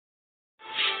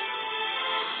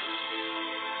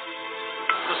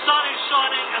sun is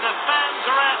shining and the fans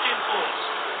are out in force.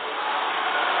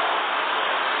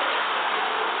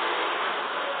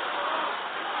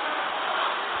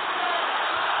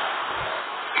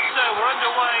 So we're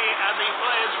underway and the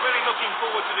players really looking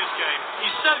forward to this game.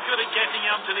 He's so good at getting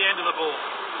up to the end of the ball.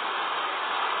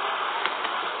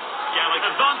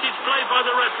 Advantage played by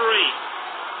the referee.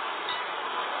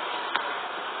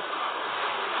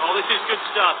 Oh, this is good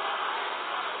stuff.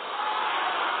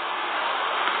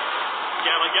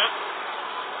 Gallagher.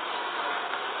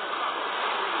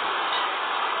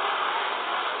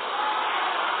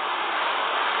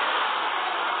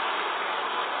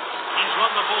 He's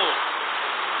won the ball.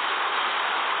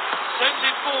 Sends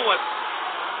it forward.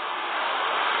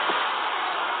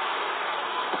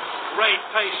 Great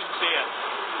patience here.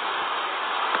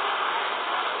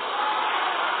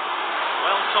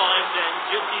 Well timed and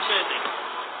good defending.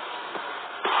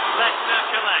 Let's now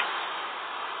collect.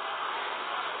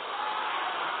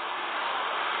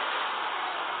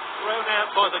 Thrown out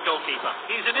by the goalkeeper.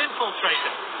 He's an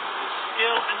infiltrator. His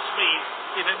skill and speed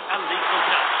give him a lethal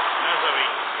touch. Nazoui.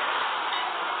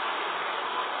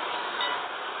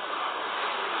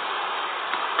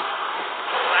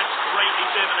 That's great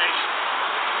determination.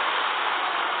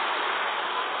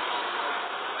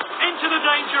 Into the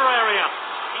danger area.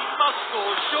 He must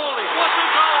score, surely. What a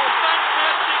goal!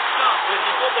 Fantastic stuff. If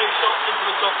you put those shots into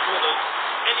the top corners,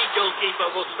 any goalkeeper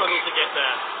will struggle to get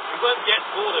there. We won't get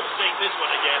bored of seeing this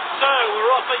one again. So,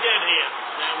 we're off again here.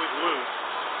 Now with Wu.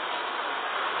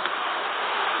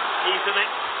 He's an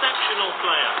exceptional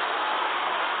player.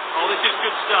 Oh, this is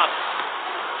good stuff.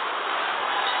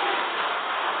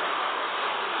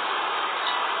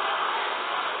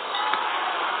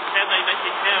 Can they make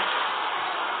it count?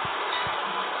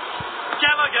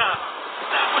 Gallagher.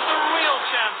 That was a real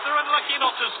chance. They're unlucky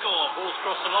not to score. Ball's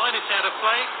crossed the line. It's out of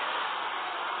play.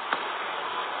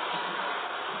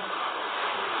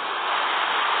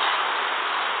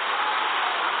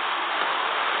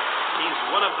 He's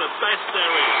one of the best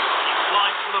there is. He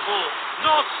flies for the ball.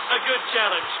 Not a good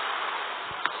challenge.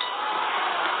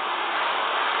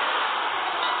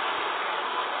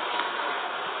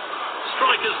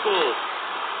 Striker's ball.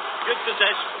 Good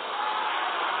possession.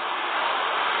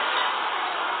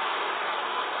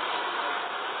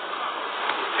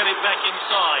 Get it back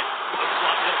inside. Looks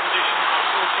like the opposition are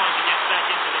still trying to get back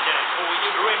into the game. Oh, he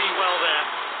did really well there.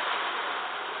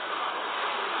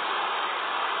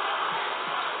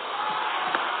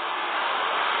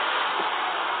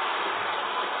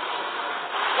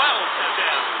 Well set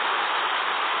out.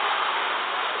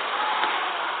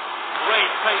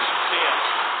 Great patience here.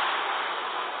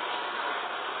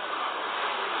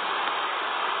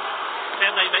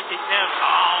 Can they make it count?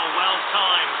 Oh, well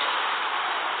timed.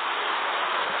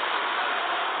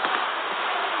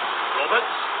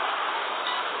 Roberts.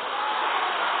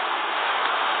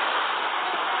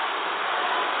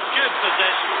 Good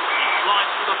possession. He flies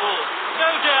for the ball. No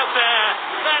doubt there.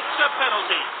 That's a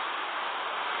penalty.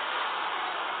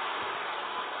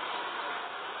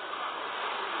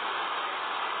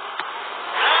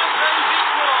 And they've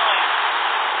equalised.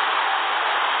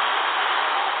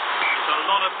 There's a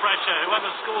lot of pressure. Whoever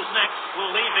scores next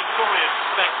will leave victorious.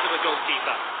 Back to the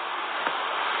goalkeeper.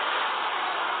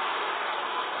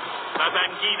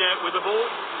 Babangida with the ball.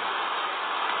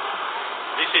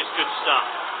 This is good stuff.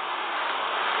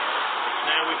 It's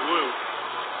now with Wu.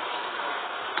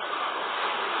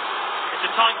 It's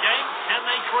a tight game. Can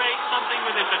they create something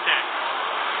with this attack?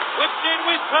 Whipped in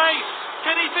with pace.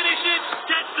 Can he finish it?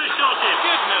 Gets the shot in.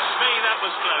 Goodness me, that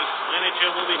was close. Manager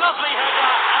will be... Lovely header.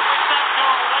 And with that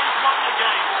goal, they've won the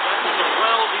game. That was a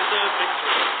well-deserved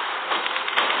victory.